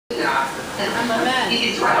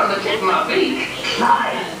It's right on the tip of my beak.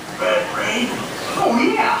 Clyde Birdbrain? Oh,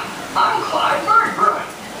 yeah. I'm Clyde Birdbrain.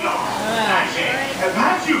 I say,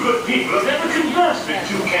 perhaps you good people have never conversed with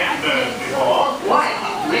toucan birds before. Why,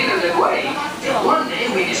 neither did we. Till one day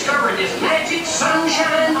we discovered this magic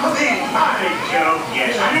sunshine pavilion. By Jove,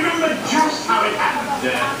 yes, I remember just how it happened.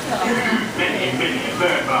 Many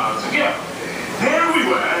bird baths ago. There we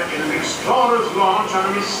were in an explorer's launch on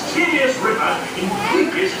a mysterious river in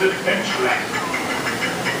deepest adventureland.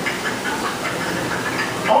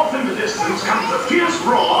 Off in the distance comes the fierce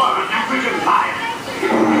roar of an African lion.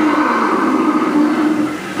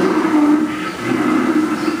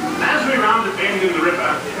 As we round a bend in the river,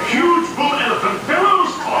 a huge bull elephant bellows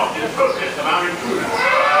forth in protest of our intruder.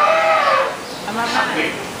 Suddenly,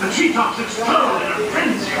 the treetops explode in a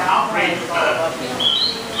frenzy of outraged birds.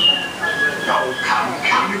 Oh,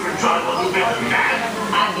 come, you can try a little better than that.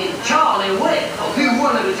 I get Charlie wet. I'll do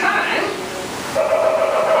one at a time.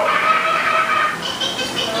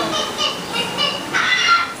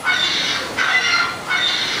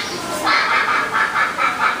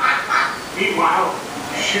 Meanwhile,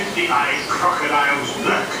 shifty-eyed crocodiles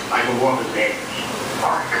lurk by the water's edge.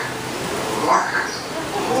 Bark, bark,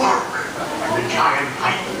 bark, and the giant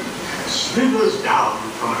python slithers down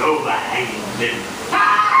from an overhanging limb.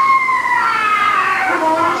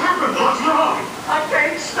 What's happened? What's wrong? I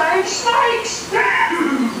can't stand snakes.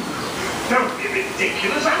 Don't be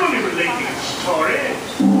ridiculous. I'm only relating a story.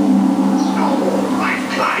 Oh, my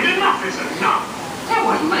Clyde, enough is enough. That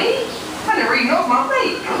wasn't me. I never even opened my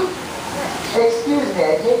beak. Excuse me,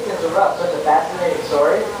 I hate to interrupt such a fascinating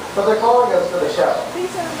story, but they're calling us for the show.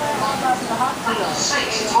 For God's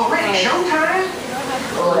sakes, it's already showtime.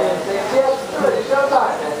 Oh, yes, it's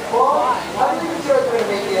showtime then. Well, I believe it's your turn to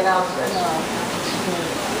make the announcement.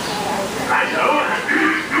 Righto.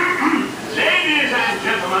 Ladies and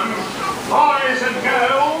gentlemen, boys and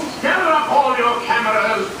girls, gather up all your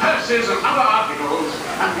cameras, purses, and other articles,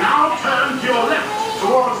 and now turn to your left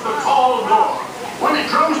towards the tall door. When the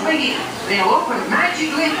drums begin, they'll open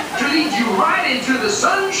magically to lead you right into the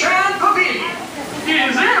Sunshine Pavilion.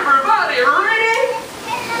 Is everybody ready?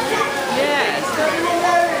 Yes.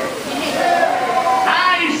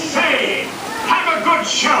 I say, have a good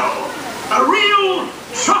show. A real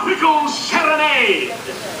tropical serenade.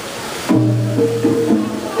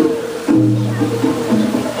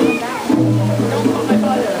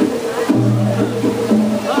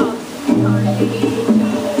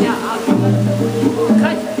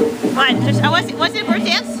 Was it a bird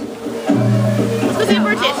dance? Let's go see a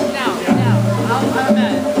bird dance. I'm I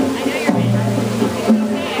know you're ready.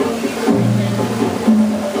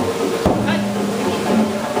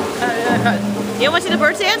 You want to see the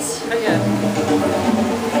bird dance? Yeah.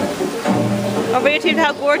 I'll bring you to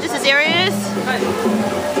how gorgeous this area is.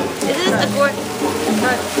 Is this a gorgeous?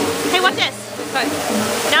 Hey, watch this.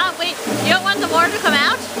 Now, wait. You don't want the water to come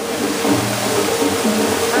out?